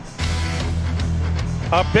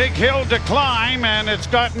A big hill to climb, and it's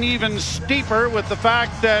gotten even steeper with the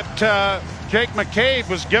fact that Jake McCabe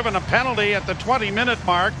was given a penalty at the 20-minute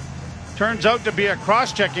mark. Turns out to be a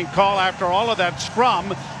cross-checking call after all of that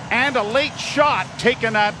scrum, and a late shot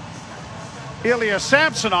taken at Ilya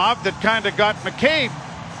Samsonov that kind of got McCabe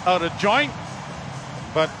out of joint.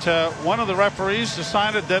 But one of the referees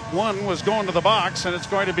decided that one was going to the box, and it's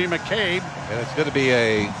going to be McCabe. And it's going to be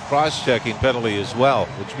a cross-checking penalty as well,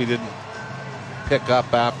 which we didn't pick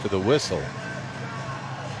up after the whistle.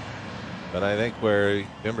 But I think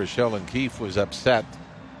remember Sheldon Keefe was upset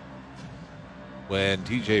when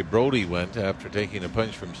TJ Brody went after taking a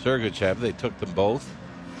punch from Sergachev. They took them both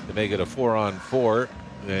to make it a 4-on-4.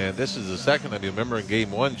 And this is the second time. You remember in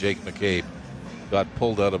game one, Jake McCabe got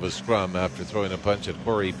pulled out of a scrum after throwing a punch at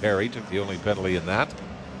Corey Perry. Took the only penalty in that.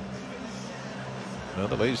 Well,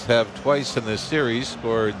 the Leafs have twice in this series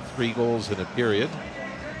scored 3 goals in a period,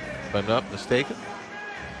 if I'm not mistaken.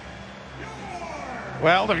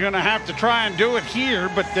 Well, they're going to have to try and do it here,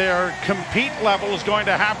 but their compete level is going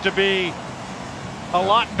to have to be a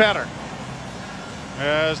lot better.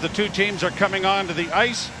 As the two teams are coming onto the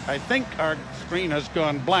ice, I think our screen has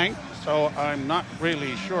gone blank, so I'm not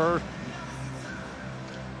really sure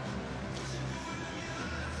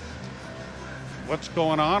what's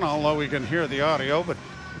going on, although we can hear the audio. But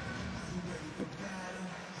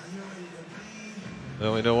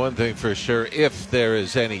well, we know one thing for sure: if there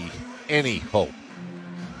is any hope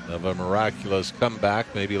of a miraculous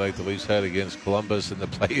comeback, maybe like the Leafs had against Columbus in the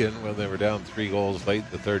play-in when they were down 3 goals late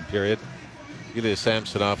in the third period, Ilya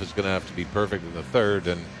Samsonov is going to have to be perfect in the third,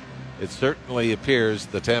 and it certainly appears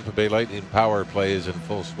the Tampa Bay Lightning power play is in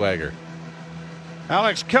full swagger.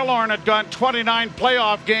 Alex Killorn had gone 29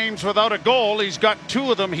 playoff games without a goal. He's got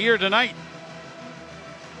 2 of them here tonight.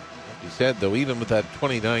 He said, though, even with that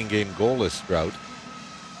 29-game goalless drought,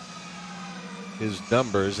 his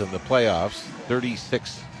numbers in the playoffs,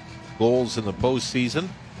 36 goals in the postseason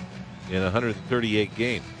in 138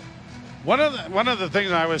 games. One of the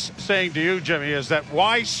things I was saying to you, Jimmy, is that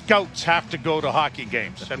why scouts have to go to hockey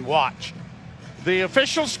games and watch. The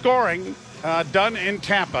official scoring done in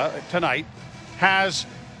Tampa tonight has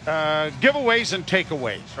giveaways and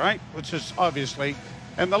takeaways, right? Which is obviously,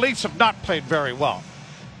 and the Leafs have not played very well.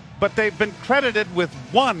 But they've been credited with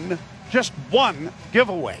just one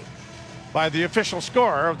giveaway by the official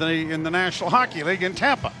scorer in the National Hockey League in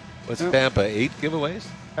Tampa. What's Tampa, 8 giveaways?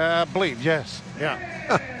 I believe, yes. Yeah.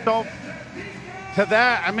 So, to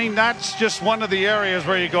that, I mean, that's just one of the areas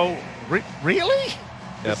where you go, really?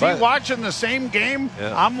 Yeah, is he watching the same game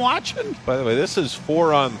I'm watching? By the way, this is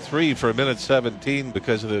 4-on-3 for 1:17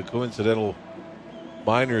 because of the coincidental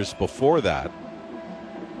minors before that.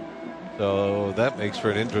 So that makes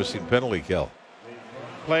for an interesting penalty kill.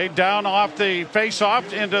 Played down off the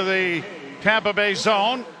face-off into the Tampa Bay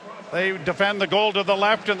zone. They defend the goal to the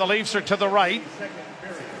left, and the Leafs are to the right.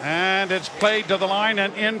 And it's played to the line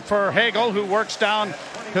and in for Hagel, who works down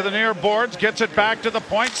to the near boards, gets it back to the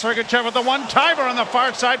point. Sergachev with the one-timer on the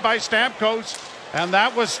far side by Stamkos. And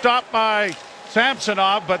that was stopped by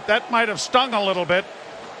Samsonov, but that might have stung a little bit.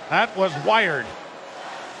 That was wired.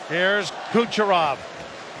 Here's Kucherov.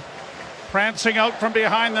 Prancing out from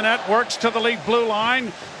behind the net, works to the Leaf blue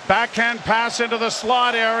line. Backhand pass into the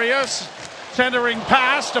slot areas. Centering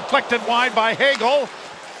pass, deflected wide by Hagel.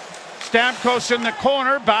 Stamkos in the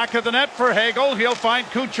corner, back of the net for Hagel. He'll find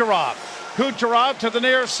Kucherov. Kucherov to the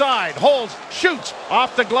near side, holds, shoots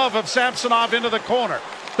off the glove of Samsonov into the corner.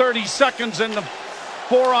 30 seconds in the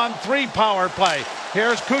 4-on-3 power play.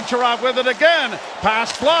 Here's Kucherov with it again.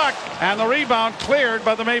 Pass blocked, and the rebound cleared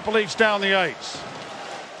by the Maple Leafs down the ice.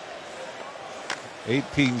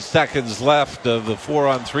 18 seconds left of the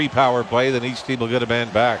 4-on-3 power play. Then each team will get a man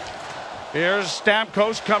back. Here's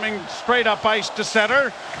Stamkos coming straight up ice to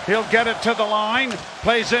center. He'll get it to the line.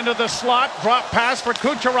 Plays into the slot. Drop pass for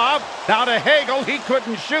Kucherov. Now to Hagel. He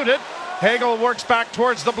couldn't shoot it. Hagel works back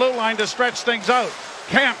towards the blue line to stretch things out.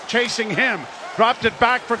 Camp chasing him. Dropped it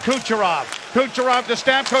back for Kucherov. Kucherov to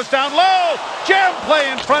Stamkos down low. Jam play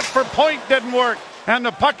in front for point. Didn't work. And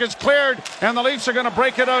the puck is cleared, and the Leafs are going to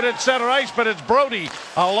break it out at center ice, but it's Brody.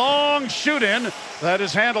 A long shoot-in that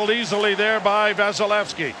is handled easily there by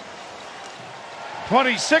Vasilevsky.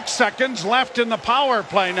 26 seconds left in the power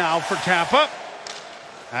play now for Tampa.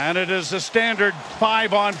 And it is a standard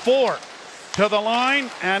 5-on-4. To the line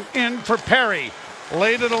and in for Perry.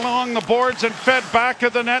 Laid it along the boards and fed back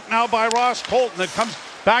of the net now by Ross Colton. It comes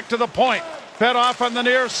back to the point. Fed off on the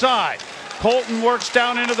near side. Colton works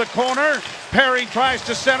down into the corner. Perry tries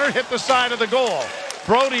to center, hit the side of the goal.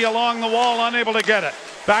 Brody along the wall, unable to get it.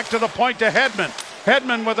 Back to the point to Hedman.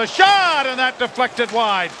 Hedman with a shot, and that deflected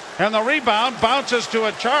wide. And the rebound bounces to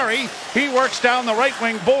Achari. He works down the right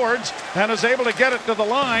wing boards and is able to get it to the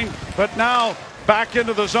line. But now back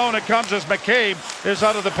into the zone it comes as McCabe is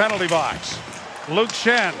out of the penalty box. Luke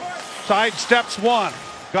Schenn sidesteps one.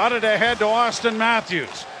 Got it ahead to Austin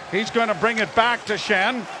Matthews. He's going to bring it back to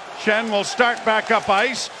Schenn. Schenn will start back up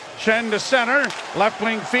ice. Schenn to center. Left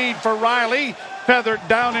wing feed for Riley. Feathered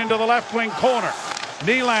down into the left wing corner.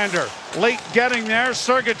 Nylander late getting there.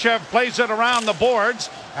 Sergachev plays it around the boards,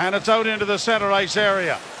 and it's out into the center ice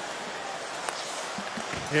area.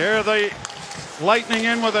 Here the Lightning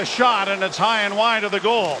in with a shot, and it's high and wide of the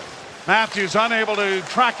goal. Matthews unable to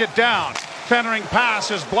track it down. Centering pass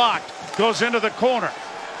is blocked. Goes into the corner.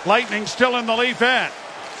 Lightning still in the Leaf end.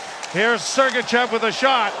 Here's Sergachev with a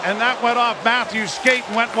shot, and that went off Matthews' skate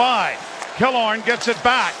and went wide. Killorn gets it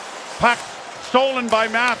back. Puck stolen by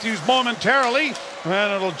Matthews momentarily,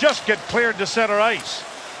 and it'll just get cleared to center ice.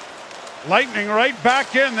 Lightning right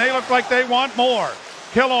back in. They look like they want more.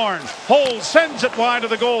 Killorn holds, sends it wide of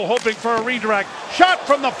the goal, hoping for a redirect. Shot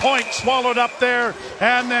from the point, swallowed up there,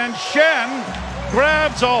 and then Schenn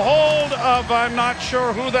grabs a hold of, I'm not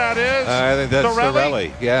sure who that is. I think that's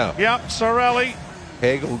Cirelli. Yeah. Yep, Cirelli.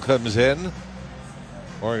 Hagel comes in.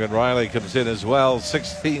 Morgan Riley comes in as well.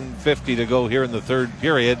 16:50 to go here in the third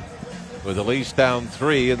period, with the Leafs down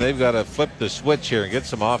 3, and they've got to flip the switch here and get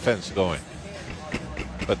some offense going.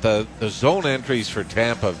 But the zone entries for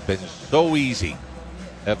Tampa have been so easy,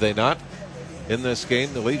 have they not? In this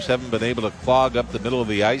game, the Leafs haven't been able to clog up the middle of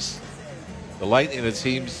the ice. The Lightning, it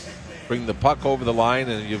seems, bring the puck over the line,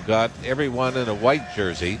 and you've got everyone in a white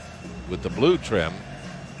jersey with the blue trim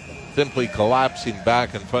simply collapsing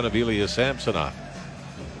back in front of Ilya Samsonov.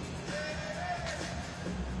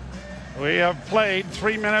 We have played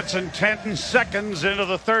 3 minutes and 10 seconds into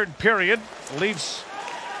the third period. Leafs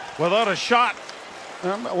without a shot.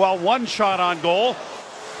 One shot on goal,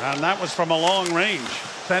 and that was from a long range.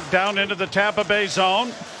 Sent down into the Tampa Bay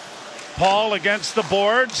zone. Paul against the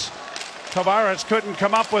boards. Tavares couldn't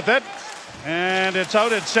come up with it. And it's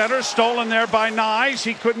out at center. Stolen there by Nyes.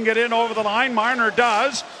 He couldn't get in over the line. Marner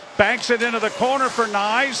does. Banks it into the corner for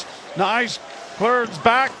Nyes. Nyes clears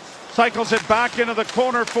back. Cycles it back into the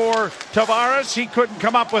corner for Tavares. He couldn't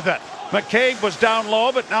come up with it. McCabe was down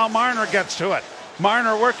low, but now Marner gets to it.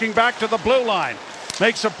 Marner working back to the blue line.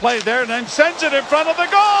 Makes a play there and then sends it in front of the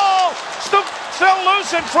goal. Still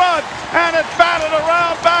loose in front. And it batted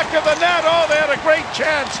around back of the net. Oh, they had a great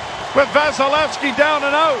chance with Vasilevsky down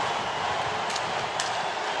and out.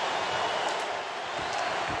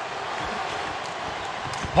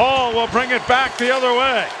 Paul will bring it back the other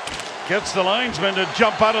way. Gets the linesman to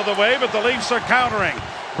jump out of the way, but the Leafs are countering.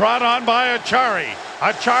 Brought on by Achari.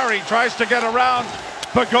 Achari tries to get around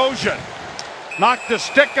Bogosian. Knocked the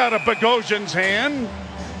stick out of Bogosian's hand.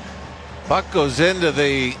 Puck goes into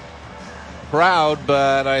the crowd,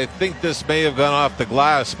 but I think this may have gone off the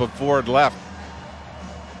glass before it left.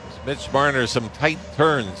 Mitch Marner, some tight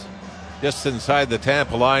turns just inside the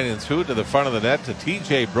Tampa line and through to the front of the net to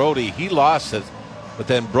TJ Brody. He lost it, but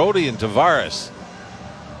then Brody and Tavares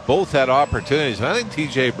both had opportunities. And I think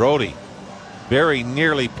TJ Brody very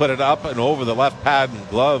nearly put it up and over the left pad and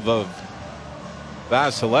glove of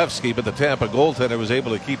Vasilevsky, but the Tampa goaltender was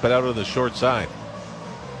able to keep it out of the short side.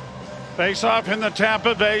 Face off in the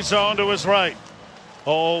Tampa Bay zone to his right.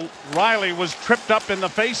 Riley was tripped up in the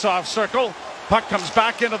face-off circle. Puck comes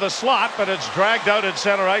back into the slot, but it's dragged out at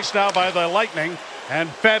center ice now by the Lightning and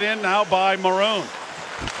fed in now by Maroon.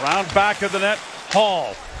 Round back of the net,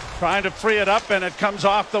 Hall trying to free it up, and it comes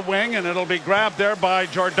off the wing, and it'll be grabbed there by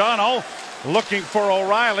Giordano, looking for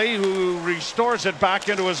O'Reilly, who restores it back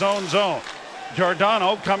into his own zone.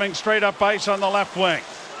 Giordano coming straight up ice on the left wing.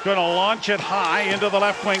 Going to launch it high into the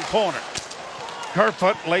left wing corner.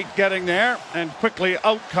 Kerfoot late getting there, and quickly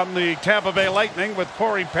out come the Tampa Bay Lightning with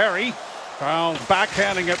Corey Perry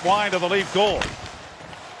backhanding it wide of the Leaf goal.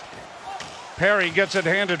 Perry gets it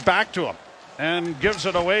handed back to him and gives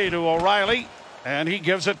it away to O'Reilly, and he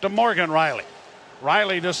gives it to Morgan Riley.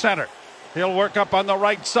 Riley to center. He'll work up on the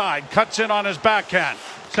right side, cuts in on his backhand,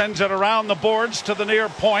 sends it around the boards to the near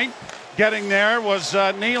point. Getting there was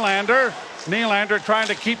Nylander. Nylander trying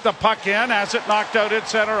to keep the puck in, has it knocked out at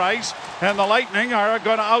center ice, and the Lightning are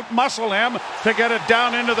going to outmuscle him to get it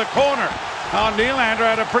down into the corner. Now Nylander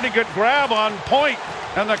had a pretty good grab on point,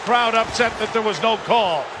 and the crowd upset that there was no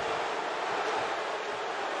call.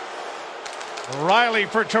 Riley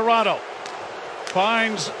for Toronto.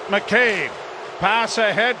 Finds McCabe. Pass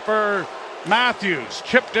ahead for Matthews.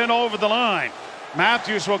 Chipped in over the line.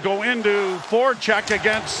 Matthews will go into forecheck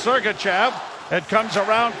against Sergachev. It comes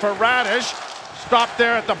around for Radish. Stopped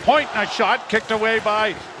there at the point, and a shot kicked away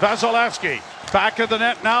by Vasilevsky. Back of the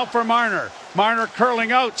net now for Marner. Marner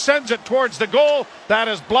curling out, sends it towards the goal. That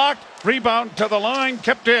is blocked. Rebound to the line,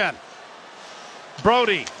 kept in.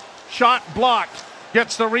 Brody, shot blocked.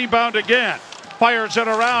 Gets the rebound again. Fires it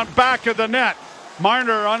around back of the net.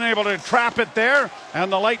 Marner unable to trap it there,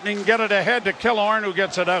 and the Lightning get it ahead to Killorn, who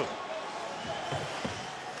gets it out.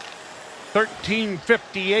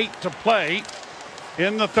 13:58 to play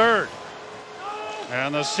in the third.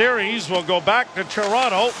 And the series will go back to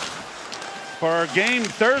Toronto for game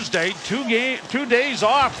Thursday. Two days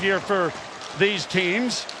off here for these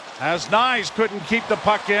teams, as Nyes couldn't keep the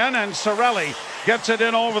puck in, and Cirelli gets it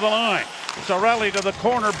in over the line. Cirelli to the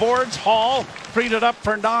corner boards. Hall freed it up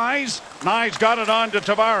for Nyes. Nyes got it on to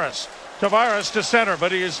Tavares. Tavares to center,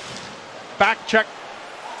 but he is back checked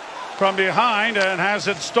from behind and has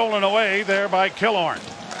it stolen away there by Killorn.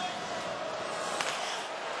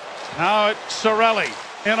 Now it's Cirelli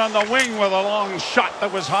in on the wing with a long shot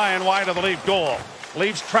that was high and wide of the Leaf goal.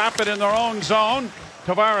 Leafs trap it in their own zone.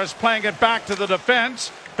 Tavares playing it back to the defense.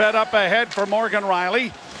 Fed up ahead for Morgan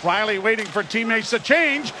Rielly. Rielly waiting for teammates to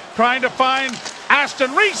change, trying to find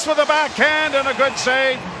Aston Reese with a backhand, and a good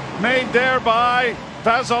save made there by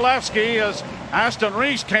Vasilevsky as Aston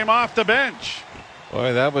Reese came off the bench.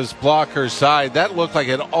 Boy, that was blocker side. That looked like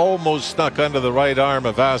it almost snuck under the right arm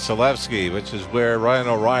of Vasilevsky, which is where Ryan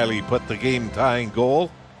O'Reilly put the game-tying goal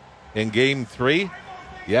in Game 3.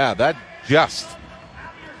 Yeah, that just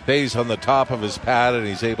stays on the top of his pad, and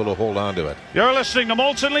he's able to hold on to it. You're listening to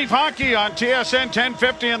Molson Leaf Hockey on TSN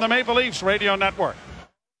 1050 and the Maple Leafs Radio Network.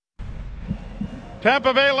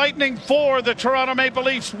 Tampa Bay Lightning 4, the Toronto Maple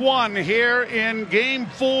Leafs 1 here in Game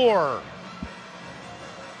 4.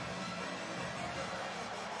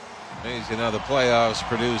 Amazing how the playoffs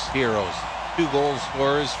produce heroes. 2 goal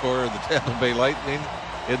scorers for the Tampa Bay Lightning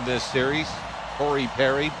in this series. Corey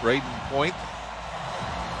Perry, Braden Point,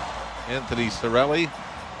 Anthony Cirelli,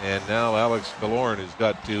 and now Alex Killorn has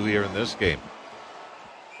got 2 here in this game.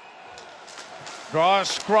 Draw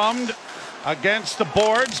scrummed against the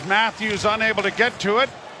boards. Matthews unable to get to it.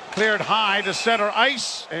 Cleared high to center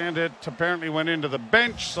ice, and it apparently went into the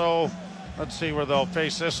bench, so let's see where they'll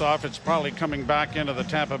face this off. It's probably coming back into the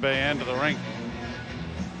Tampa Bay end of the rink.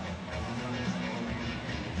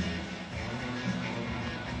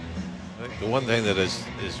 I think the one thing that has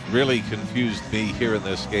really confused me here in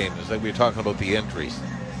this game is that we're talking about the entries.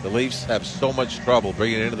 The Leafs have so much trouble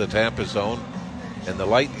bringing it into the Tampa zone, and the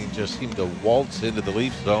Lightning just seem to waltz into the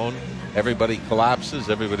Leaf zone. Everybody collapses.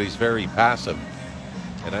 Everybody's very passive.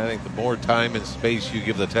 And I think the more time and space you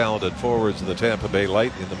give the talented forwards of the Tampa Bay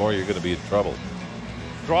Lightning, the more you're going to be in trouble.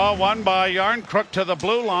 Draw one by Yarncrook to the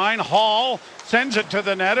blue line. Hall sends it to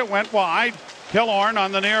the net. It went wide. Killorn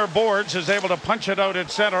on the near boards is able to punch it out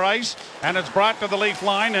at center ice, and it's brought to the Leaf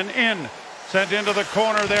line and in. Sent into the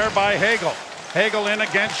corner there by Hagel. Hagel in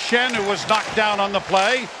against Shen, who was knocked down on the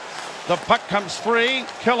play. The puck comes free.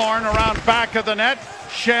 Killorn around back of the net.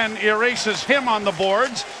 Shen erases him on the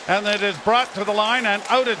boards, and it is brought to the line and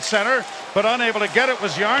out at center, but unable to get it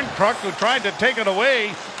was Yarncrook, who tried to take it away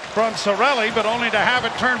from Cirelli, but only to have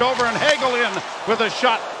it turned over, and Hagel in with a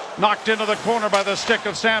shot knocked into the corner by the stick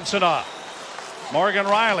of Samsonov. Morgan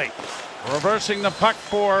Rielly reversing the puck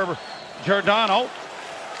for Giordano,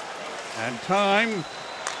 and time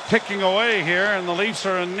ticking away here, and the Leafs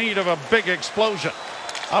are in need of a big explosion.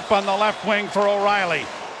 Up on the left wing for O'Reilly.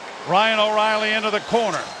 Ryan O'Reilly into the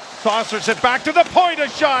corner. Saucers it back to the point. A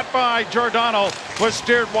shot by Giordano was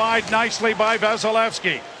steered wide nicely by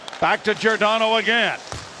Vasilevsky. Back to Giordano again.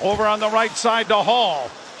 Over on the right side to Hall.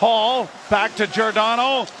 Hall back to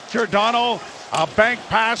Giordano. Giordano, a bank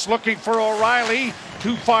pass looking for O'Reilly.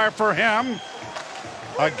 Too far for him.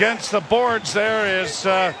 Against the boards there is,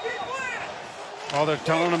 they're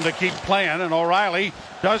telling him to keep playing, and O'Reilly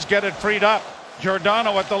does get it freed up.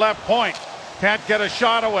 Giordano at the left point. Can't get a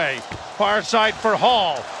shot away. Far side for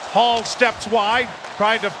Hall. Hall steps wide,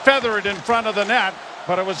 tried to feather it in front of the net,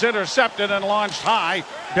 but it was intercepted and launched high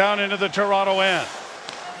down into the Toronto end.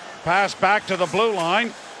 Pass back to the blue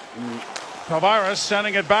line. Tavares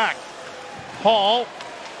sending it back. Hall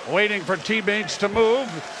waiting for teammates to move.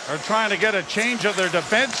 They're trying to get a change of their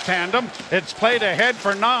defense tandem. It's played ahead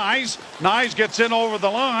for Nyes. Nyes gets in over the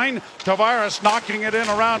line. Tavares knocking it in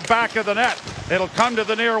around back of the net. It'll come to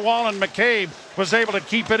the near wall, and McCabe was able to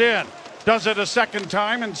keep it in. Does it a second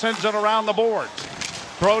time and sends it around the boards.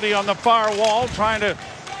 Brody on the far wall trying to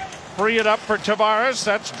free it up for Tavares.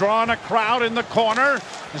 That's drawn a crowd in the corner.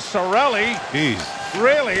 Cirelli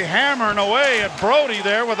really hammering away at Brody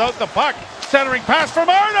there without the puck. Centering pass for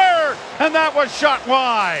Marner, and that was shot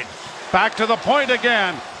wide. Back to the point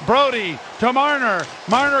again. Brody to Marner.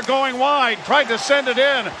 Marner going wide, tried to send it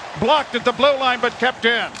in, blocked at the blue line but kept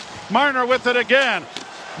in. Marner with it again.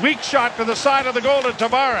 Weak shot to the side of the goal to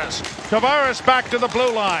Tavares. Tavares back to the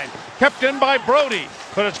blue line. Kept in by Brody,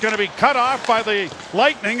 but it's going to be cut off by the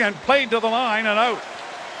Lightning and played to the line and out.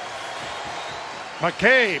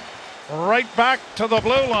 McCabe right back to the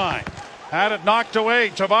blue line. Had it knocked away.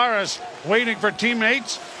 Tavares waiting for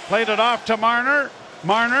teammates. Played it off to Marner.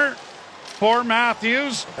 Marner for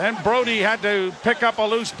Matthews. And Brody had to pick up a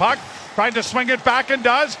loose puck. Tried to swing it back and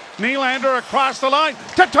does. Nylander across the line.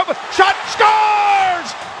 Shot,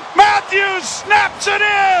 scores! Matthews snaps it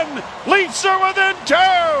in! Leafs are within 2!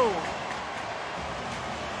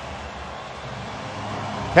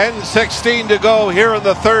 10:16 to go here in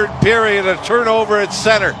the third period. A turnover at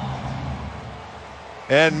center.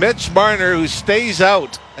 And Mitch Marner, who stays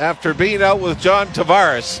out after being out with John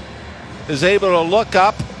Tavares, is able to look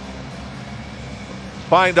up,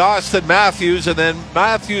 find Austin Matthews, and then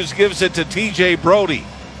Matthews gives it to TJ Brody.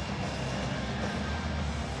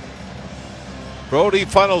 Brody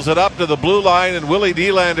funnels it up to the blue line, and Willie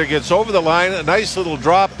Nylander gets over the line. A nice little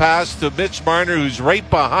drop pass to Mitch Marner, who's right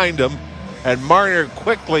behind him. And Marner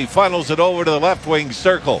quickly funnels it over to the left wing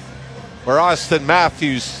circle, where Austin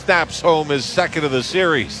Matthews snaps home his second of the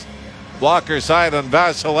series. Blocker side on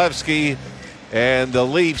Vasilevsky, and the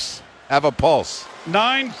Leafs have a pulse.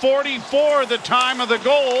 9:44 the time of the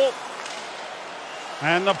goal.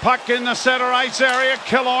 And the puck in the center ice area.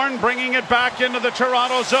 Killorn bringing it back into the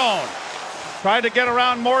Toronto zone. Tried to get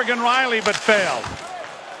around Morgan Riley but failed.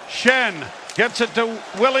 Schenn gets it to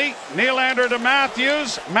Willie. Nylander to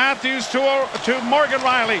Matthews. Matthews to Morgan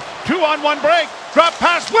Riley. 2-on-1 break. Drop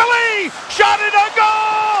pass. Willie! Shot it, a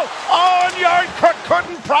goal! Oh, and Yarncrook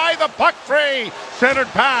couldn't pry the puck free. Centered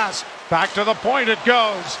pass. Back to the point it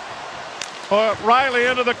goes. Riley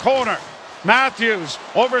into the corner. Matthews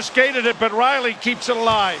overskated it, but Riley keeps it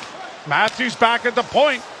alive. Matthews back at the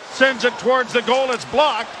point. Sends it towards the goal. It's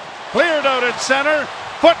blocked. Cleared out at center.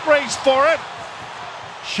 Foot race for it.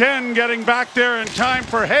 Schenn getting back there in time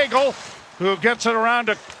for Hagel, who gets it around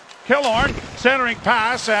to Killorn. Centering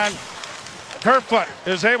pass, and Kerfoot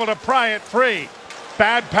is able to pry it free.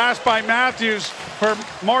 Bad pass by Matthews for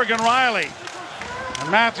Morgan Riley.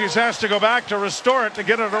 And Matthews has to go back to restore it to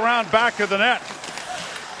get it around back of the net.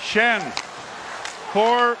 Schenn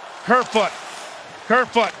for Kerfoot.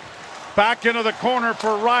 Kerfoot back into the corner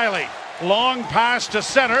for Riley. Long pass to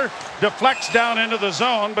center. Deflects down into the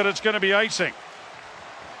zone, but it's going to be icing.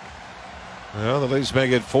 Well, the Leafs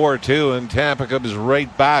make it 4-2, and Tampa comes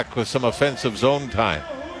right back with some offensive zone time.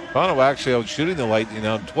 Toronto actually out shooting the Lightning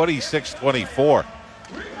on 26-24.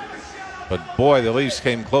 But boy, the Leafs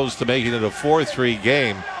came close to making it a 4-3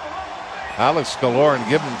 game. Alex Killorn,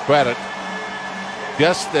 give him credit.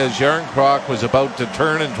 Just as Yarncroc was about to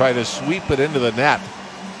turn and try to sweep it into the net,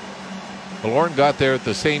 Killorn got there at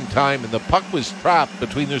the same time, and the puck was trapped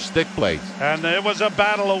between their stick blades. And it was a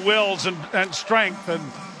battle of wills and strength. And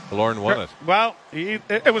Killorn won it. Well,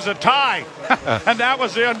 it was a tie, and that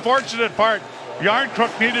was the unfortunate part.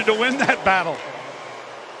 Yarncroc needed to win that battle.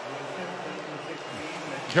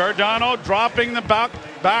 Giordano dropping the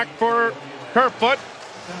back for Kerfoot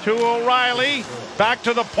to O'Reilly. Back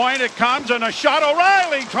to the point it comes, and a shot.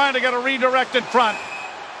 O'Reilly trying to get a redirected front.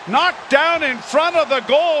 Knocked down in front of the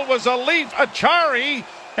goal was a Leaf, Achari,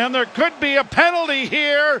 and there could be a penalty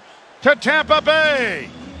here to Tampa Bay.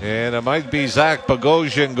 And it might be Zach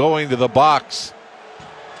Bogosian going to the box.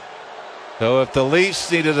 So if the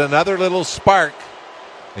Leafs needed another little spark,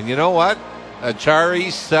 and you know what?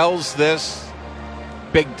 Achari sells this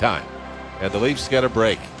big time. And the Leafs get a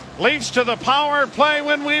break. Leafs to the power play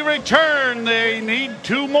when we return. They need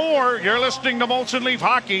 2 more. You're listening to Molson Leaf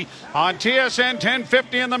Hockey on TSN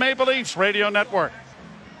 1050 and the Maple Leafs Radio Network.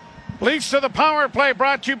 Leafs to the power play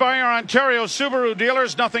brought to you by our Ontario Subaru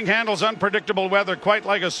dealers. Nothing handles unpredictable weather quite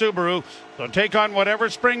like a Subaru. So take on whatever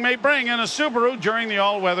spring may bring in a Subaru during the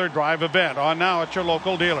all-weather drive event. On now at your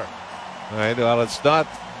local dealer. All right, well, it's not.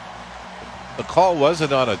 The call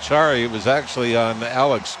wasn't on Achari. It was actually on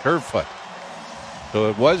Alex Kerfoot. So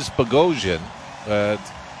it was Bogosian.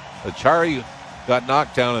 Achari got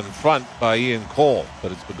knocked down in front by Ian Cole,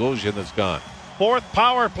 but it's Bogosian that's gone. 4th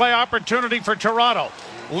power play opportunity for Toronto.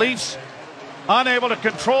 Leafs unable to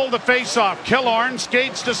control the faceoff. Killorn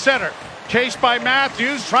skates to center. Chased by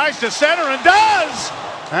Matthews. Tries to center and does!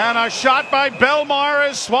 And a shot by Belmar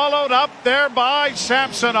is swallowed up there by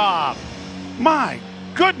Samsonov. My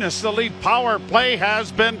goodness, the Leaf power play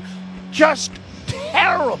has been just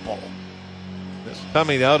terrible. This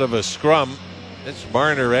coming out of a scrum. Mitch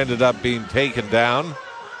Marner ended up being taken down.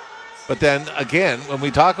 But then again, when we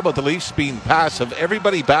talk about the Leafs being passive,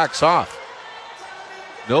 everybody backs off.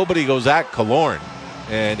 nobody goes at Killorn.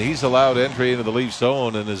 And he's allowed entry into the Leaf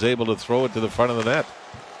zone and is able to throw it to the front of the net.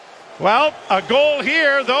 Well, a goal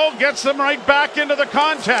here, though, gets them right back into the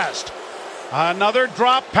contest. Another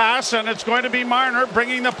drop pass, and it's going to be Marner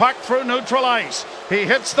bringing the puck through neutral ice. He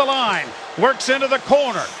hits the line, works into the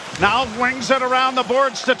corner. Now wings it around the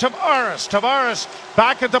boards to Tavares. Tavares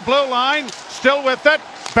back at the blue line, still with it.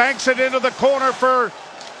 Banks it into the corner for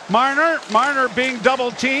Marner. Marner being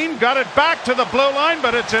double teamed. Got it back to the blue line,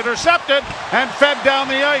 but it's intercepted and fed down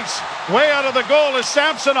the ice. Way out of the goal is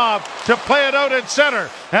Samsonov to play it out at center.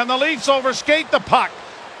 And the Leafs overskate the puck.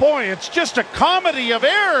 Boy, it's just a comedy of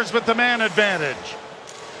errors with the man advantage.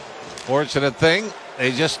 Fortunate thing,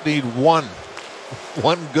 they just need one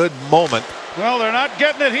good moment. Well, they're not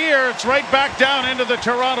getting it here. It's right back down into the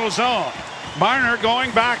Toronto zone. Marner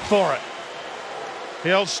going back for it.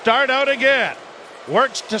 He'll start out again.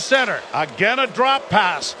 Works to center. Again a drop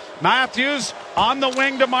pass. Matthews on the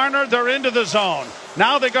wing to Marner. They're into the zone.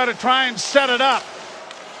 Now they got to try and set it up.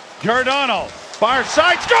 Giordano, far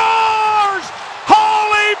side, scores!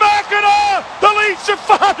 Holy mackerel! The Leafs have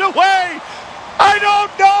found a way. I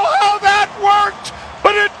don't know how that worked,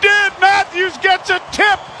 but it did. Matthews gets a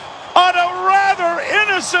tip on a rather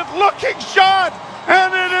innocent-looking shot,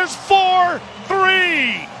 and it is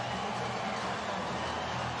 4-3.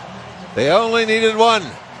 They only needed one.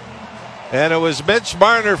 And it was Mitch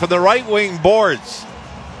Marner from the right wing boards.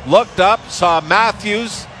 Looked up, saw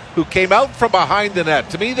Matthews, who came out from behind the net.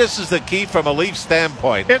 To me, this is the key from a Leaf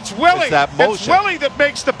standpoint. It's Willie. That motion. It's Willie that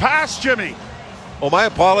makes the pass, Jimmy. Oh, my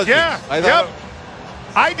apologies. Yeah,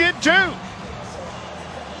 I did too.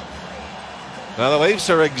 Now the Leafs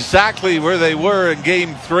are exactly where they were in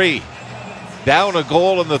Game 3. Down a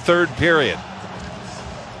goal in the third period.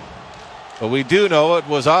 But we do know it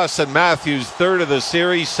was Austin Matthews, third of the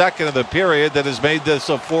series, second of the period, that has made this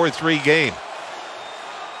a 4-3 game.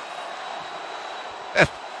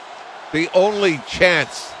 The only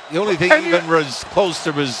chance, the only thing even close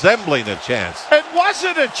to resembling a chance. It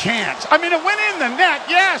wasn't a chance. I mean, it went in the net,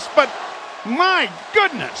 yes, but my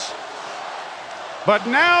goodness. But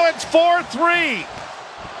now it's 4-3.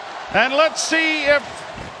 And let's see if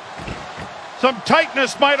some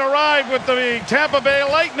tightness might arrive with the Tampa Bay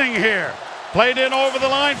Lightning here. Played in over the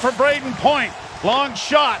line for Braden Point. Long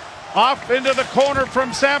shot off into the corner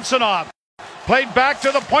from Samsonov. Played back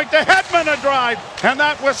to the point to Hedman, a drive, and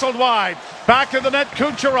that whistled wide. Back to the net,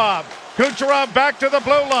 Kucherov. Kucherov back to the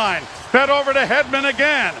blue line. Fed over to Hedman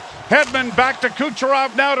again. Hedman back to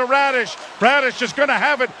Kucherov, now to Radish. Radish is going to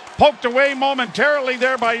have it poked away momentarily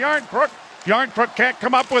there by Yarncrook. Yarncrook can't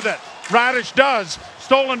come up with it. Radish does.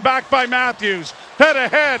 Stolen back by Matthews. Fed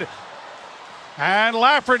ahead. And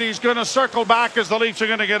Lafferty's going to circle back as the Leafs are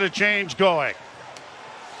going to get a change going.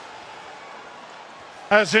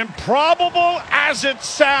 As improbable as it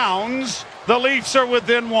sounds, the Leafs are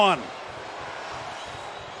within one.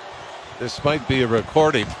 This might be a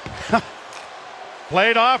recording.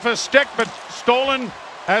 Played off a stick, but stolen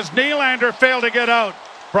as Nylander failed to get out.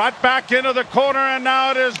 Brought back into the corner, and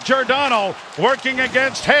now it is Giordano working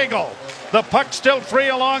against Hagel. The puck still free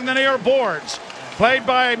along the near boards. Played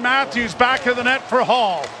by Matthews back of the net for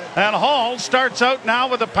Hall. And Hall starts out now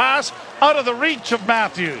with a pass out of the reach of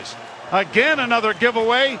Matthews. Again, another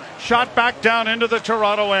giveaway. Shot back down into the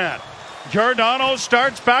Toronto end. Giordano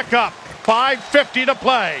starts back up. 5:50 to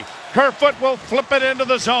play. Kerfoot will flip it into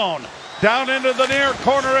the zone. Down into the near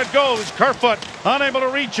corner it goes. Kerfoot unable to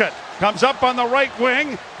reach it. Comes up on the right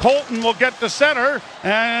wing. Colton will get to center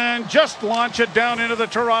and just launch it down into the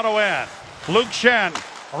Toronto end. Luke Schenn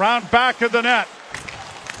around back of the net.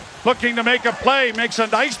 Looking to make a play. Makes a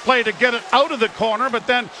nice play to get it out of the corner, but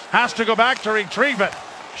then has to go back to retrieve it.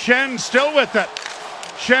 Schenn still with it.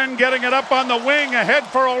 Schenn getting it up on the wing ahead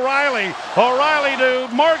for O'Reilly. O'Reilly to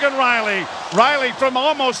Morgan Riley. Riley from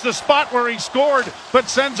almost the spot where he scored, but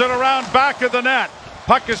sends it around back of the net.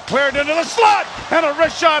 Puck is cleared into the slot, and a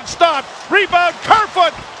wrist shot stopped. Rebound,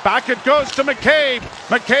 Kerfoot. Back it goes to McCabe.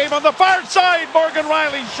 McCabe on the far side. Morgan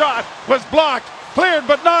Riley's shot was blocked. Cleared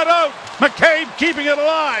but not out. McCabe keeping it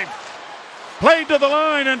alive. Played to the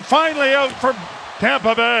line and finally out for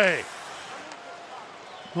Tampa Bay.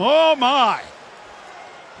 Oh my.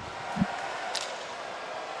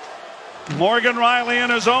 Morgan Riley in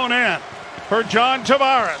his own end for John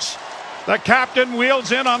Tavares. The captain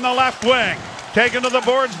wheels in on the left wing. Taken to the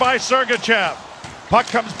boards by Sergachev. Puck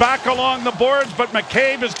comes back along the boards, but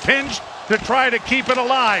McCabe is pinched to try to keep it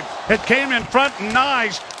alive. It came in front and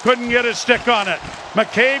Nyes couldn't get his stick on it.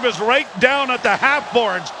 McCabe is right down at the half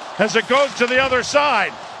boards as it goes to the other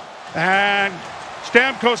side. And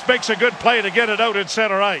Stamkos makes a good play to get it out at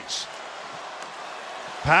center ice.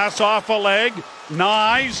 Pass off a leg.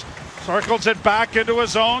 Nyes circles it back into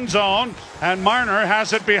his own zone, and Marner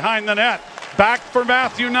has it behind the net. Back for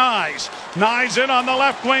Matthew Nyes. Nyes in on the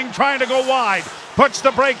left wing, trying to go wide. Puts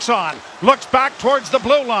the brakes on. Looks back towards the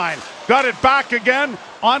blue line. Got it back again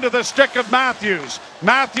onto the stick of Matthews.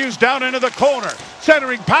 Matthews down into the corner.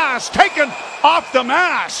 Centering pass taken off the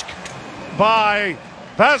mask by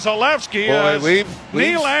Vasilevsky. Boy,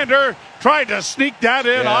 Nylander tried to sneak that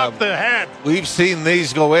in off the head. We've seen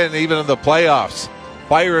these go in even in the playoffs.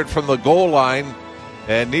 Fire it from the goal line.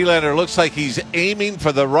 And Nylander looks like he's aiming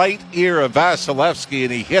for the right ear of Vasilevsky,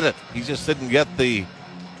 and he hit it. He just didn't get the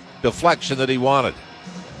deflection that he wanted.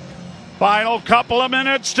 Final couple of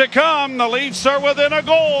minutes to come. The Leafs are within a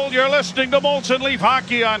goal. You're listening to Molson Leaf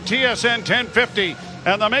Hockey on TSN 1050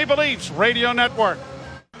 and the Maple Leafs Radio Network.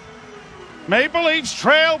 Maple Leafs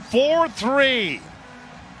trail 4-3.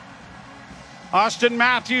 Austin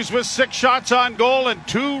Matthews with 6 shots on goal and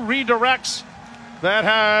 2 redirects that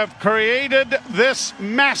have created this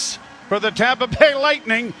mess for the Tampa Bay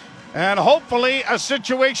Lightning, and hopefully a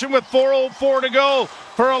situation with 4:04 to go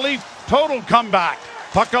for a Leaf total comeback.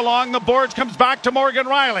 Puck along the boards, comes back to Morgan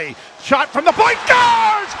Rielly. Shot from the point,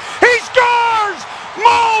 scores! He scores!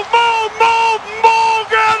 Move!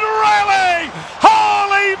 Morgan Rielly!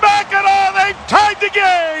 Holy mackerel, they've tied the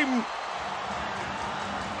game!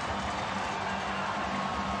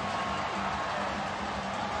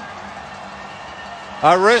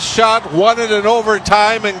 A wrist shot won it in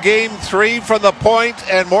overtime in Game 3 from the point,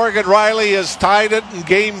 and Morgan Rielly has tied it in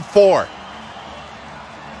Game 4.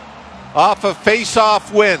 Off a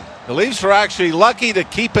face-off win. The Leafs were actually lucky to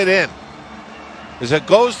keep it in. As it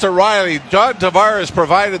goes to Rielly, John Tavares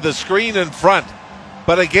provided the screen in front.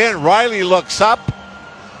 But again, Rielly looks up,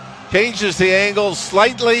 changes the angle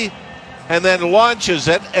slightly, and then launches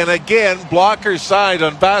it. And again, blocker side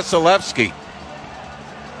on Vasilevsky.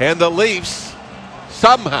 And the Leafs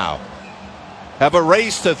somehow have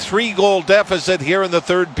erased a 3-goal deficit here in the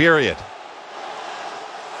third period.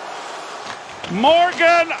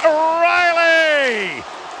 Morgan Rielly,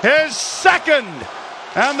 his second,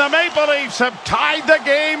 and the Maple Leafs have tied the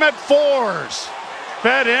game at 4s.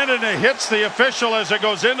 Fed in, and it hits the official as it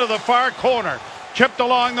goes into the far corner. Chipped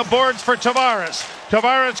along the boards for Tavares.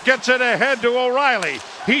 Tavares gets it ahead to O'Reilly.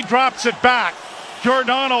 He drops it back.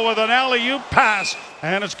 Giordano with an alley-oop pass,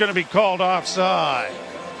 and it's going to be called offside.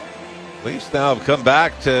 Leafs now have come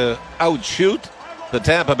back to outshoot the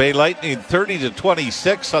Tampa Bay Lightning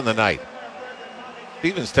 30-26 on the night.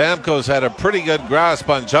 Steven Stamkos had a pretty good grasp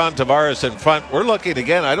on John Tavares in front. We're looking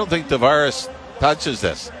again. I don't think Tavares touches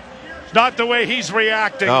this. Not the way he's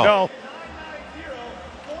reacting, no.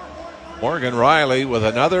 Morgan Rielly with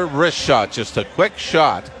another wrist shot, just a quick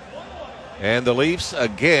shot. And the Leafs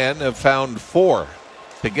again have found 4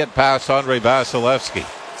 to get past Andre Vasilevsky.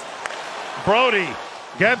 Brody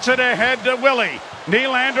gets it ahead to Willie.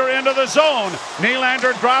 Nylander into the zone.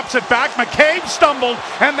 Nylander drops it back. McCabe stumbled,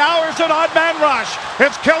 and now there's an odd man rush.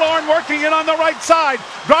 It's Killorn working it on the right side.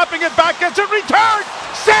 Dropping it back, gets it returned.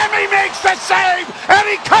 Sammy makes the save, and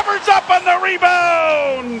he covers up on the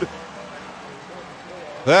rebound.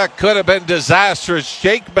 That could have been disastrous.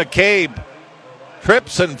 Jake McCabe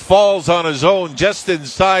trips and falls on his own just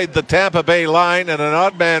inside the Tampa Bay line, and an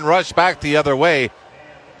odd man rush back the other way.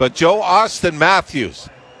 But Austin Matthews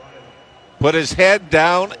put his head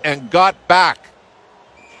down and got back.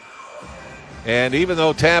 And even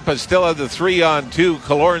though Tampa still had the 3-on-2,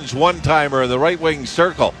 Killorn's one-timer in the right wing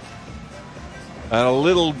circle. And a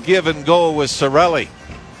little give and go with Cirelli.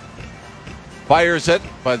 Fires it,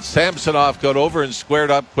 but Samsonov got over and squared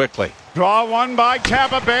up quickly. Draw one by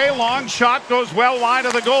Tampa Bay. Long shot goes well wide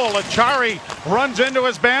of the goal. Achari runs into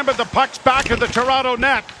his man, but the puck's back at the Toronto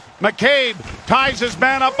net. McCabe ties his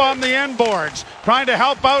man up on the end boards. Trying to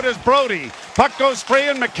help out is Brody. Puck goes free,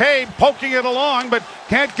 and McCabe poking it along, but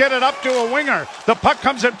can't get it up to a winger. The puck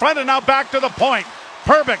comes in front, and now back to the point.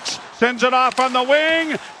 Perbix sends it off on the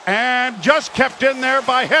wing, and just kept in there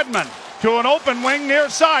by Hedman. To an open wing near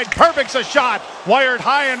side. Perbix a shot. Wired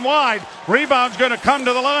high and wide. Rebound's going to come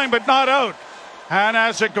to the line, but not out. And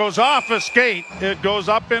as it goes off a skate, it goes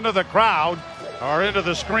up into the crowd, or into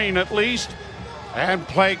the screen at least. And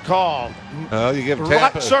play called. Oh, you give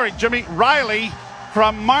Tampa. Jimmy. Rielly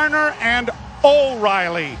from Marner and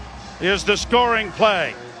O'Reilly is the scoring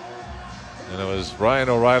play. And it was Ryan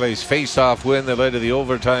O'Reilly's face-off win that led to the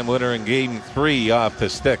overtime winner in Game 3 off the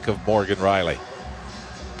stick of Morgan Rielly.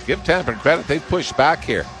 Give Tampa credit. They've pushed back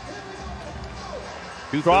here.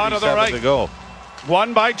 Draw to the right. To go.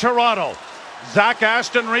 One by Toronto. Zach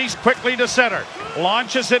Aston Reese quickly to center.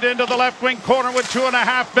 Launches it into the left wing corner with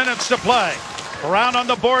 2.5 minutes to play. Around on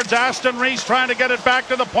the boards, Aston Reese trying to get it back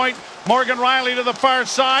to the point Morgan Riley to the far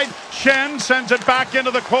side. Schenn sends it back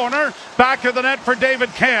into the corner. Back of the net for David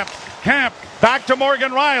Camp. Camp back to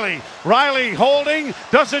Morgan Riley. Riley holding,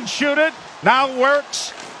 doesn't shoot it. Now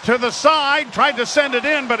works to the side. Tried to send it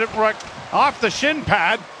in, but it worked off the shin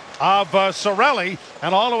pad of Cirelli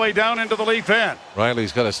and all the way down into the Leaf end.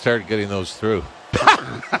 Riley's got to start getting those through.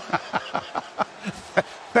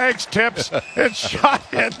 Thanks, Tips. It's shot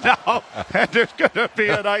in now, and there's going to be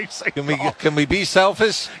an icing. Can we be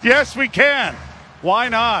selfish? Yes, we can. Why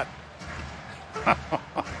not?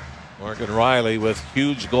 Morgan Riley with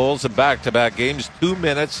huge goals in back-to-back games. 2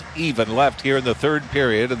 minutes even left here in the third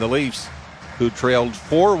period, and the Leafs, who trailed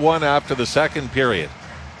 4-1 after the second period.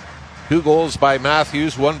 2 goals by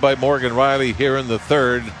Matthews, 1 by Morgan Riley here in the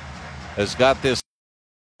third, has got this.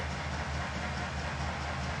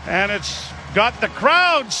 And it's got the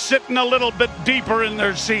crowd sitting a little bit deeper in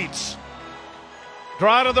their seats.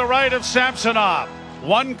 Draw to the right of Samsonov.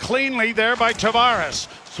 Won cleanly there by Tavares.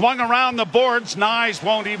 Swung around the boards. Nyes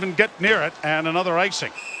won't even get near it. And another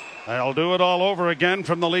icing. They'll do it all over again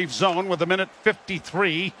from the Leaf zone with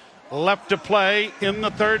 1:53 left to play in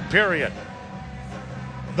the third period.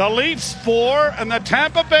 The Leafs 4 and the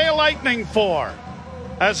Tampa Bay Lightning 4.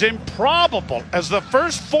 As improbable as the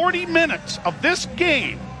first 40 minutes of this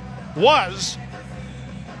game was,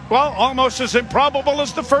 well, almost as improbable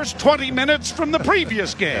as the first 20 minutes from the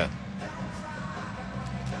previous game.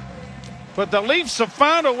 But the Leafs have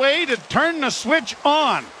found a way to turn the switch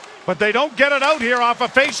on, but they don't get it out here off a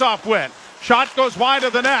face-off win. Shot goes wide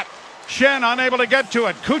of the net. Schenn unable to get to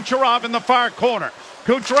it. Kucherov in the far corner.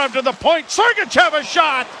 Kucherov to the point. Sergachev a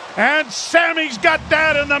shot, and Sammy's got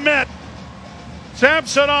that in the mitt.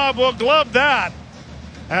 Samsonov will glove that.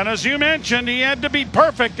 And as you mentioned, he had to be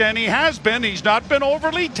perfect, and he has been. He's not been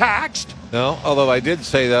overly taxed. No, although I did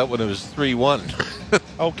say that when it was 3-1.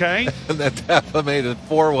 Okay. And then Tampa made it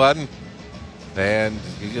 4-1. And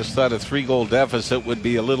you just thought a 3-goal deficit would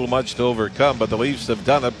be a little much to overcome, but the Leafs have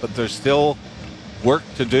done it, but there's still work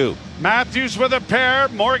to do. Matthews with a pair,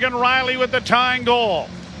 Morgan Riley with the tying goal.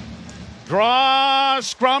 Draw,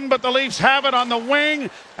 scrum, but the Leafs have it on the wing,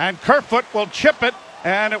 and Kerfoot will chip it,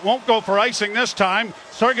 and it won't go for icing this time.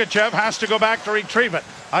 Sergachev has to go back to retrieve it.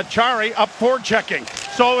 Achari up forechecking.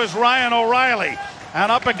 So is Ryan O'Reilly.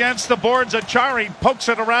 And up against the boards, Achari pokes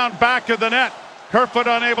it around back of the net. Kerfoot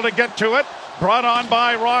unable to get to it. Brought on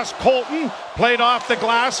by Ross Colton. Played off the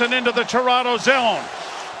glass and into the Toronto zone.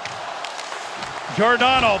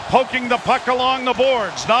 Giordano poking the puck along the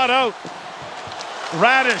boards. Not out.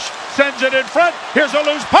 Radish sends it in front. Here's a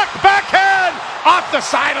loose puck. Backhand! Off the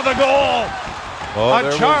side of the goal.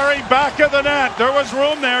 Achari back of the net. There was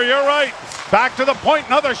room there. You're right. Back to the point.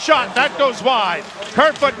 Another shot. That goes wide.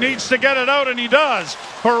 Kerfoot needs to get it out, and he does.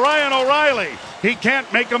 For Ryan O'Reilly. He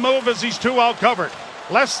can't make a move as he's too well covered.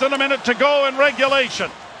 Less than a minute to go in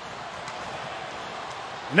regulation.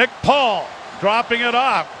 Nick Paul dropping it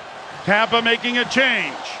off. Tampa making a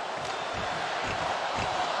change.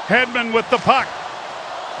 Hedman with the puck.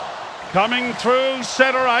 Coming through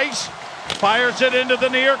center ice. Fires it into the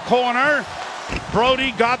near corner.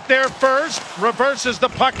 Brody got there first. Reverses the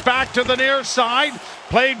puck back to the near side.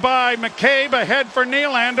 Played by McCabe ahead for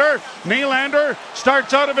Nylander. Nylander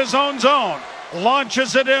starts out of his own zone.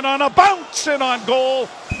 Launches it in on a bounce in on goal.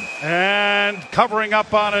 And covering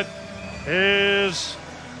up on it is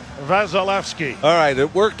Vasilevsky. All right,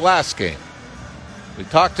 it worked last game. We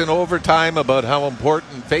talked in overtime about how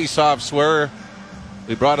important face-offs were.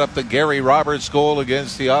 We brought up the Gary Roberts goal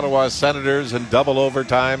against the Ottawa Senators in double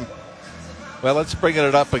overtime. Well, let's bring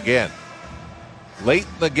it up again. Late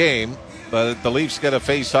in the game, but the Leafs get a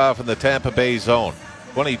face-off in the Tampa Bay zone.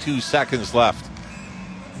 22 seconds left.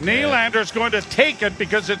 Nylander's going to take it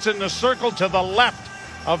because it's in the circle to the left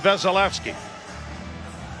of Vasilevsky.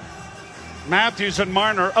 Matthews and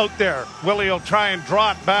Marner out there. Willie will try and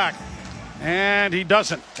draw it back, and he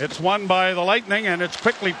doesn't. It's won by the Lightning, and it's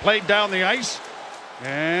quickly played down the ice.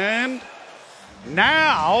 And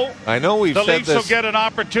now I know we've the said Leafs this, will get an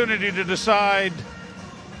opportunity to decide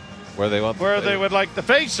where they would like the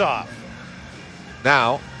face-off.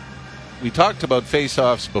 Now, we talked about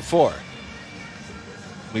face-offs before.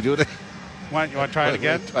 We do it. You want to try it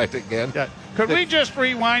again? Try it again. Yeah. Could we just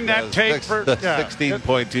rewind that tape for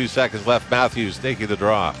 16.2 seconds left. Matthews taking the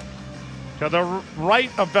draw. To the right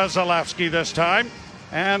of Vasilevsky this time.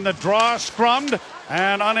 And the draw scrummed,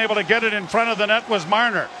 and unable to get it in front of the net was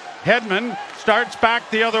Marner. Hedman starts back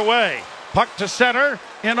the other way. Puck to center,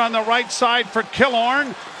 in on the right side for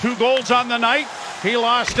Killorn. 2 goals on the night. He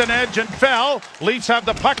lost an edge and fell. Leafs have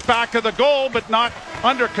the puck back of the goal, but not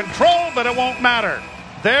under control, but it won't matter.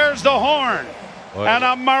 There's the horn. Boy. And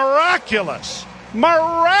a miraculous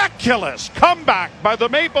miraculous comeback by the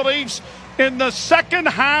Maple Leafs in the second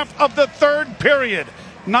half of the third period.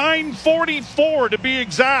 9:44 to be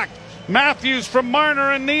exact. Matthews from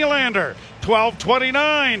Marner and Nylander.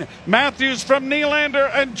 12:29, Matthews from Nylander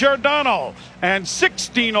and Giordano. And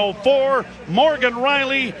 16:04, Morgan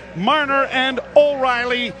Rielly, Marner, and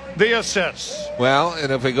O'Reilly the assists. Well,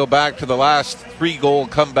 and if we go back to the last 3-goal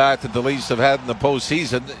comeback that the Leafs have had in the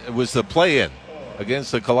postseason, it was the play-in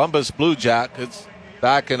against the Columbus Blue Jackets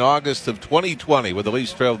back in August of 2020, where the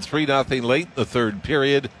Leafs trailed 3-0 late in the third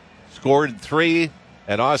period, scored 3,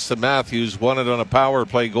 and Austin Matthews won it on a power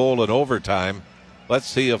play goal in overtime. Let's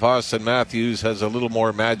see if Austin Matthews has a little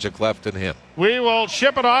more magic left in him. We will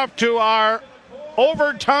ship it off to our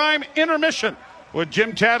overtime intermission with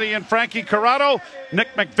Jim Taddy and Frankie Corrado,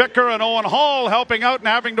 Nick McVicker and Owen Hall helping out and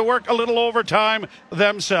having to work a little overtime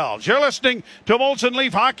themselves. You're listening to Molson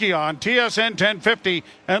Leaf Hockey on TSN 1050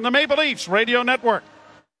 and the Maple Leafs Radio Network.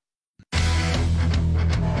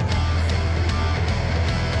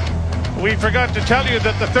 We forgot to tell you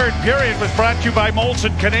that the third period was brought to you by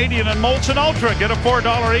Molson Canadian and Molson Ultra. Get a $4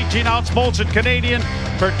 18-ounce Molson Canadian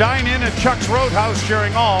for dine-in at Chuck's Roadhouse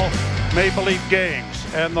during all Maple Leaf games.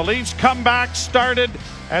 And the Leafs comeback started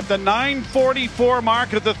at the 9:44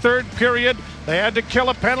 mark of the third period. They had to kill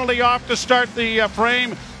a penalty off to start the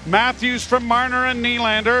frame. Matthews from Marner and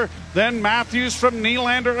Nylander. Then Matthews from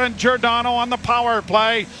Nylander and Giordano on the power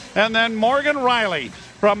play. And then Morgan Rielly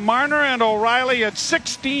from Marner and O'Reilly at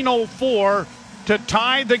 16:04 to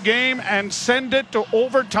tie the game and send it to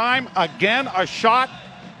overtime. Again, a shot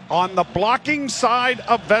on the blocking side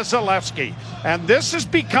of Vasilevsky. And this is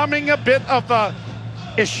becoming a bit of a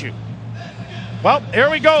issue. Well, here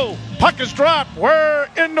we go. Puck is dropped. We're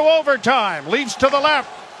into overtime. Leafs to the left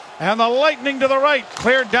and the Lightning to the right.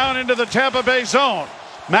 Cleared down into the Tampa Bay zone.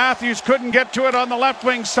 Matthews couldn't get to it on the left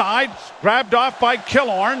wing side. Grabbed off by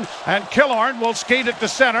Killorn. And Killorn will skate it to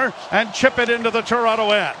center and chip it into the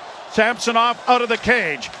Toronto end. Samsonov out of the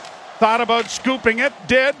cage. Thought about scooping it.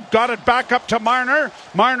 Did. Got it back up to Marner.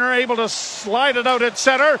 Marner able to slide it out at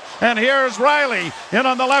center. And here's Rielly in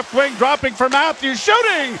on the left wing. Dropping for Matthews.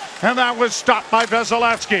 Shooting! And that was stopped by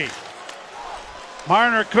Vasilevsky.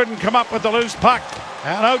 Marner couldn't come up with the loose puck.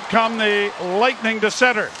 And out come the Lightning to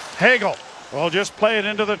center. Hagel will just play it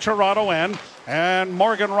into the Toronto end. And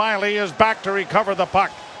Morgan Rielly is back to recover the puck.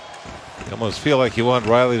 You almost feel like you want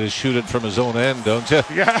Rielly to shoot it from his own end, don't you?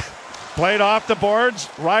 Yeah. Played off the boards.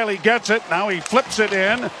 Rielly gets it. Now he flips it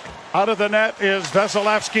in. Out of the net is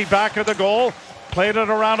Vasilevsky back of the goal. Played it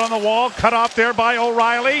around on the wall. Cut off there by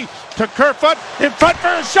O'Reilly to Kerfoot. In front for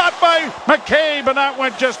a shot by McCabe, and that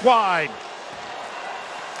went just wide.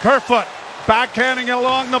 Kerfoot backhanding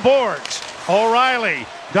along the boards. O'Reilly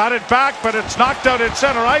got it back, but it's knocked out at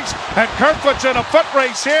center ice. And Kerfoot's in a foot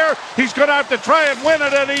race here. He's going to have to try and win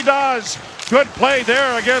it, and he does. Good play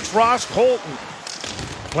there against Ross Colton.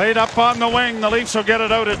 Played up on the wing. The Leafs will get it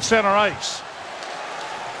out at center ice.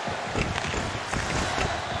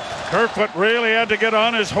 Kerfoot really had to get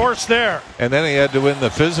on his horse there. And then he had to win the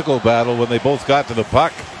physical battle when they both got to the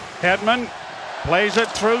puck. Hedman plays it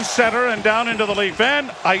through center and down into the Leaf end.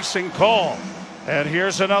 Icing call. And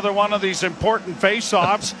here's another one of these important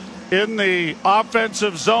face-offs in the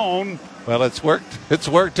offensive zone. Well, it's worked. It's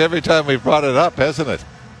worked every time we've brought it up, hasn't it?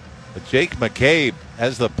 But Jake McCabe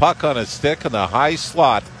has the puck on his stick in the high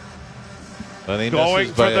slot. And he going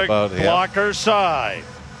misses for by the about blocker side.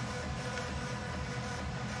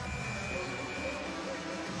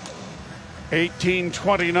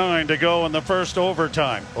 $18:29 to go in the first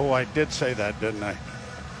overtime. Oh, I did say that, didn't I?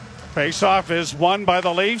 Face-off is won by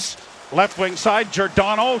the Leafs. Left wing side,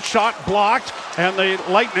 Giordano, shot blocked, and the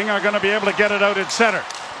Lightning are going to be able to get it out at center.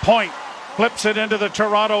 Point flips it into the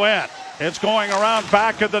Toronto end. It's going around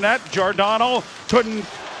back of the net. Giordano couldn't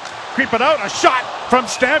creep it out. A shot from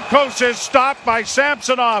Stamkos is stopped by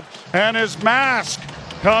Samsonov, and his mask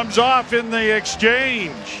comes off in the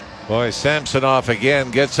exchange. Boy, Samsonov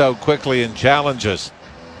again gets out quickly and challenges.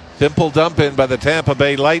 Simple dump in by the Tampa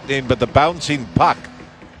Bay Lightning, but the bouncing puck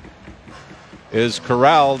is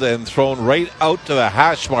corralled and thrown right out to the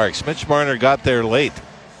hash marks. Mitch Marner got there late.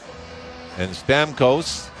 And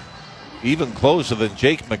Stamkos even closer than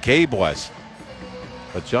Jake McCabe was.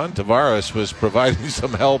 But John Tavares was providing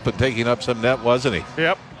some help and taking up some net, wasn't he?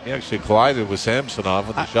 Yep. He actually collided with Samsonov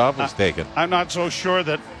and the shot was taken. I'm not so sure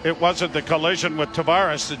that it wasn't the collision with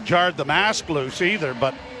Tavares that jarred the mask loose either,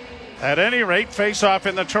 but at any rate, face-off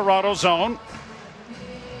in the Toronto zone.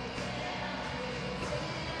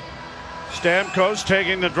 Stamkos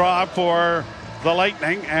taking the draw for the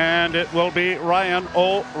Lightning, and it will be Ryan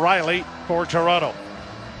O'Reilly for Toronto.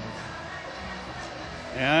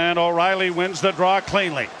 And O'Reilly wins the draw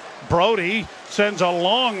cleanly. Brody sends a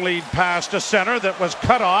long lead pass to center that was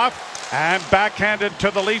cut off and backhanded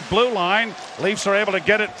to the Leaf blue line. Leafs are able to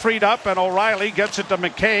get it freed up, and O'Reilly gets it to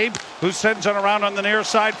McCabe, who sends it around on the near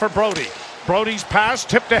side for Brody. Brody's pass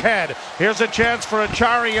tipped ahead. Here's a chance for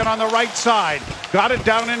Achari in on the right side. Got it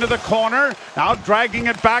down into the corner. Now dragging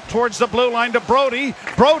it back towards the blue line to Brody.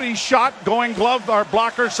 Brody's shot going glove or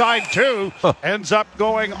blocker side too. Ends up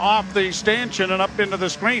going off the stanchion and up into the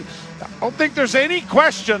screen. I don't think there's any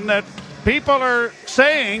question that people are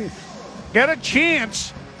saying get a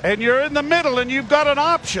chance and you're in the middle and you've got an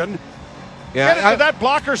option. Yeah, get it to that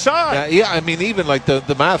blocker side. Yeah, I mean, even like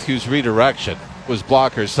the Matthews redirection was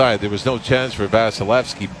blocker side. There was no chance for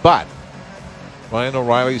Vasilevsky, but Ryan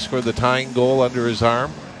O'Reilly scored the tying goal under his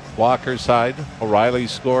arm. Blocker side. O'Reilly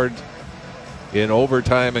scored in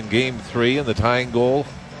overtime in Game 3 and the tying goal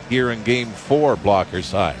here in Game 4, blocker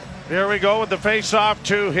side. Here we go with the face-off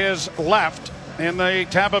to his left in the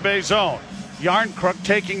Tampa Bay zone. Yarncrook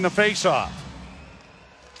taking the face-off.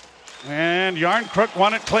 And Yarncrook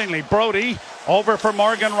won it cleanly. Brody over for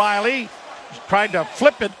Morgan Rielly. Tried to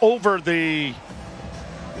flip it over the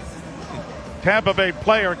Tampa Bay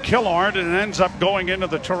player Killorn, and it ends up going into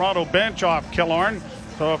the Toronto bench off Killorn.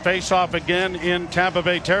 So a face-off again in Tampa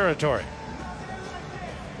Bay territory.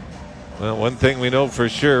 Well, one thing we know for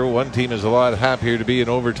sure, one team is a lot happier to be in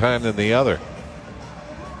overtime than the other.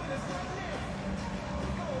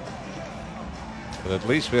 But at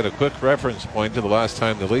least we had a quick reference point to the last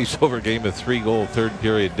time the Leafs overcame a 3-goal third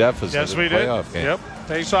period deficit. Yes, in we a did. playoff game. Yep.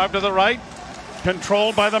 Face off to the right.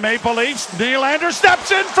 Controlled by the Maple Leafs. Nylander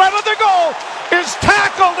steps in front of the goal. Is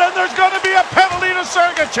tackled, and there's going to be a penalty to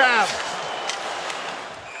Sergachev.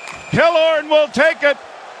 Killorn will take it.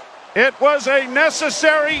 It was a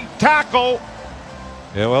necessary tackle.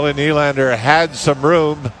 Yeah, well, and Nylander had some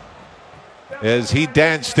room as he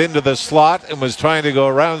danced into the slot and was trying to go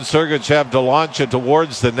around Sergachev to launch it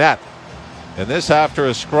towards the net. And this after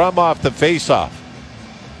a scrum off the faceoff.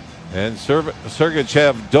 And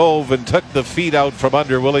Sergachev dove and took the feet out from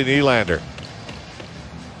under Willie Nylander.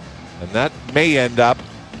 And that may end up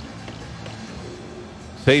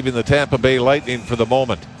saving the Tampa Bay Lightning for the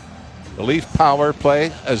moment. The Leaf power play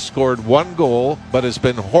has scored 1 goal, but has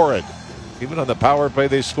been horrid, even on the power play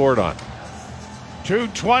they scored on.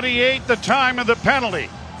 2:28 the time of the penalty.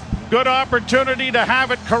 Good opportunity to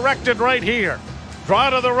have it corrected right here.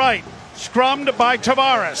 Draw to the right. Scrummed by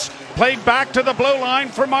Tavares. Played back to the blue line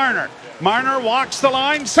for Marner. Marner walks the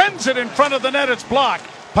line, sends it in front of the net. It's blocked.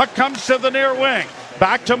 Puck comes to the near wing.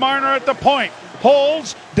 Back to Marner at the point.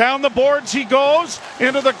 Holds. Down the boards he goes.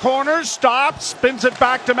 Into the corner. Stops. Spins it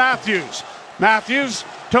back to Matthews. Matthews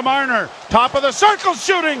to Marner. Top of the circle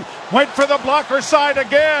shooting. Went for the blocker side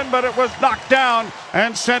again, but it was knocked down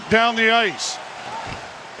and sent down the ice.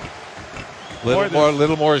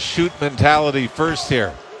 Little more shoot mentality first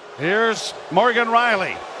here. Here's Morgan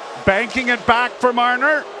Rielly banking it back for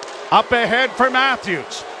Marner. Up ahead for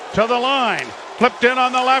Matthews. To the line. Flipped in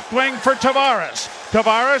on the left wing for Tavares.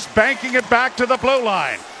 Tavares banking it back to the blue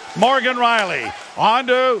line. Morgan Rielly on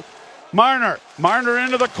to Marner. Marner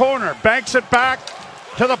into the corner. Banks it back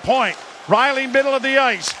to the point. Rielly middle of the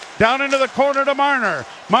ice. Down into the corner to Marner.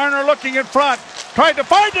 Marner looking in front. Tried to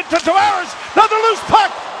find it to Tavares. Another loose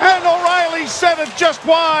puck. And O'Reilly set it just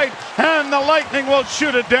wide. And the Lightning will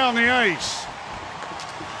shoot it down the ice.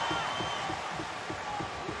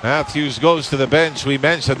 Matthews goes to the bench. We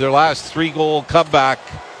mentioned their last 3-goal comeback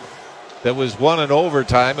that was won in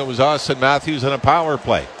overtime. It was Austin Matthews on a power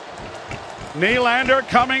play. Nylander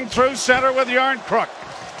coming through center with Yarncrook.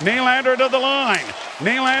 Nylander to the line.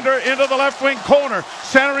 Nylander into the left wing corner.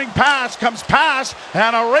 Centering pass comes pass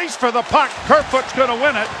and a race for the puck. Kerfoot's going to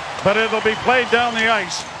win it, but it'll be played down the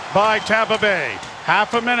ice by Tampa Bay.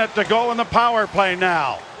 Half a minute to go in the power play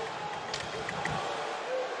now.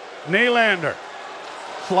 Nylander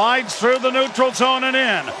slides through the neutral zone and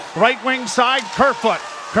in. Right wing side, Kerfoot.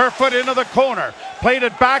 Kerfoot into the corner. Played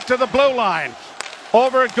it back to the blue line.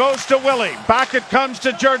 Over it goes to Willie. Back it comes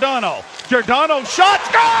to Giordano. Giordano shot.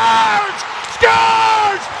 Scores!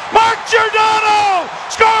 Scores! Mark Giordano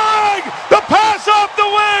scoring! The pass off the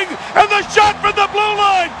wing and the shot from the blue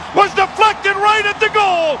line was deflected right at the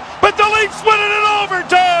goal. But the Leafs win it in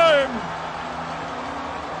overtime.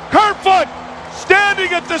 Kerfoot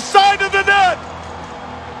standing at the side of the net.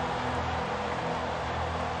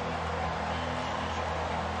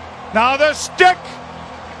 Now the stick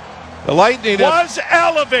The Lightning was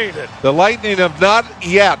elevated. The Lightning have not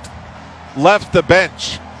yet left the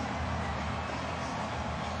bench.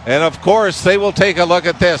 And of course, they will take a look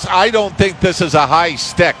at this. I don't think this is a high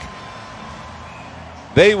stick.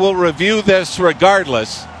 they will review this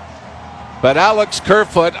regardless. But Alex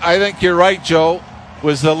Kerfoot, I think you're right, Joe,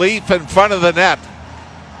 was the leaf in front of the net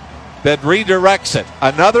that redirects it.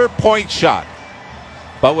 Another point shot,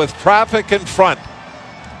 but with traffic in front.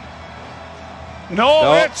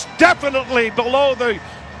 No, it's definitely below the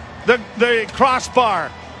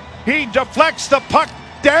crossbar. He deflects the puck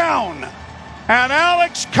down, and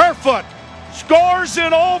Alex Kerfoot scores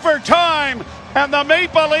in overtime, and the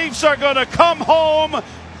Maple Leafs are going to come home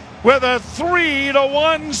with a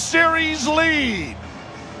 3-1 series lead.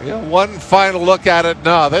 One final look at it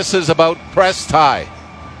now. This is about press tie.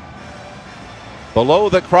 Below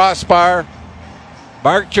the crossbar,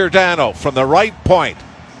 Mark Giordano from the right point.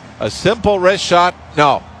 A simple wrist shot.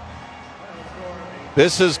 No.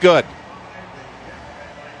 This is good.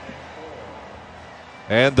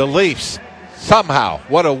 And the Leafs, somehow,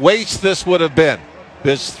 what a waste this would have been.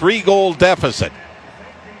 This 3-goal deficit.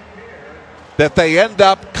 That they end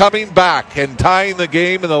up coming back and tying the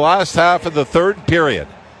game in the last half of the third period.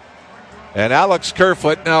 And Alex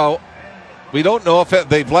Kerfoot, now, we don't know if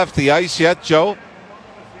they've left the ice yet, Joe,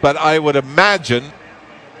 but I would imagine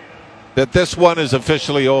that this one is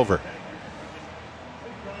officially over.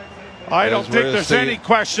 I don't think there's any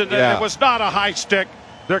question that it was not a high stick.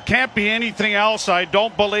 There can't be anything else, I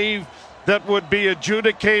don't believe, that would be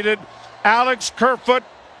adjudicated. Alex Kerfoot,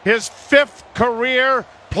 his 5th career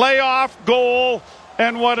playoff goal,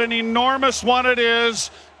 and what an enormous one it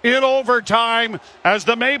is in overtime as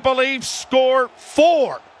the Maple Leafs score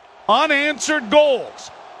 4 unanswered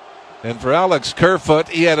goals. And for Alex Kerfoot,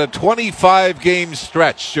 he had a 25-game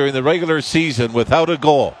stretch during the regular season without a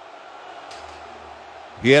goal.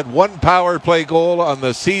 He had 1 power play goal on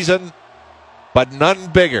the season, but none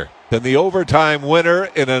bigger than the overtime winner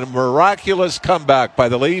in a miraculous comeback by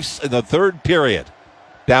the Leafs in the third period.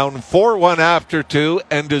 Down 4-1 after 2,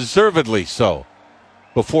 and deservedly so,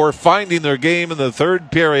 before finding their game in the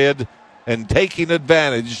third period and taking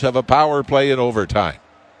advantage of a power play in overtime.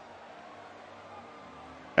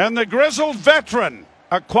 And the grizzled veteran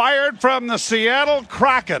acquired from the Seattle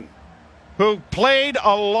Kraken, who played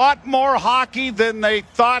a lot more hockey than they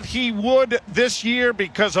thought he would this year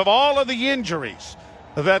because of all of the injuries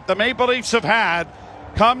that the Maple Leafs have had,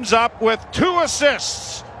 comes up with 2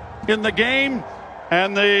 assists in the game,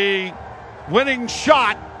 and the winning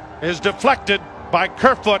shot is deflected by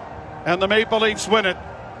Kerfoot, and the Maple Leafs win it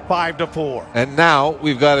 5-4. And now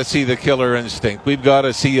we've got to see the killer instinct. We've got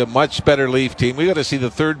to see a much better Leaf team. We've got to see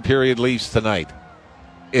the third period Leafs tonight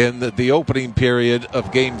in the opening period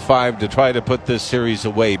of Game 5 to try to put this series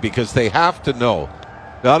away, because they have to know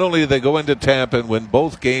not only do they go into Tampa and win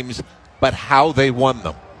both games, but how they won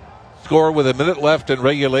them. Score with a minute left in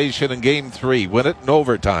regulation in Game 3, win it in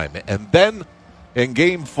overtime, and then in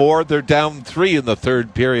Game 4 they're down 3 in the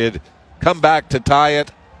third period, come back to tie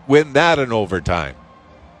it, win that in overtime.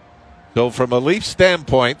 So from a Leaf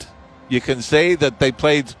standpoint, you can say that they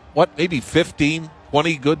played, maybe 15,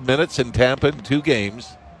 20 good minutes in Tampa in 2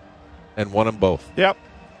 games and won them both. Yep.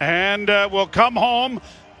 And will come home.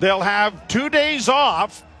 They'll have 2 days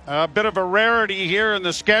off, a bit of a rarity here in the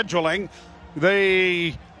scheduling.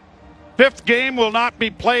 The 5th game will not be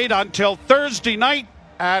played until Thursday night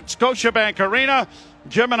at Scotiabank Arena.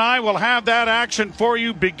 Jim and I will have that action for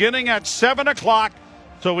you beginning at 7 o'clock.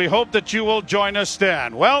 So we hope that you will join us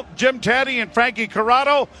then. Well, Jim Taddy and Frankie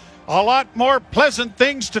Corrado, a lot more pleasant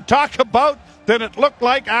things to talk about than it looked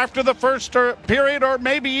like after the first period, or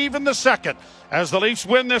maybe even the second, as the Leafs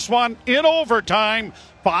win this one in overtime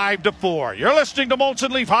 5-4. You're listening to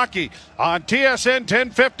Molson Leaf Hockey on TSN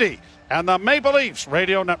 1050 and the Maple Leafs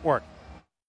Radio Network.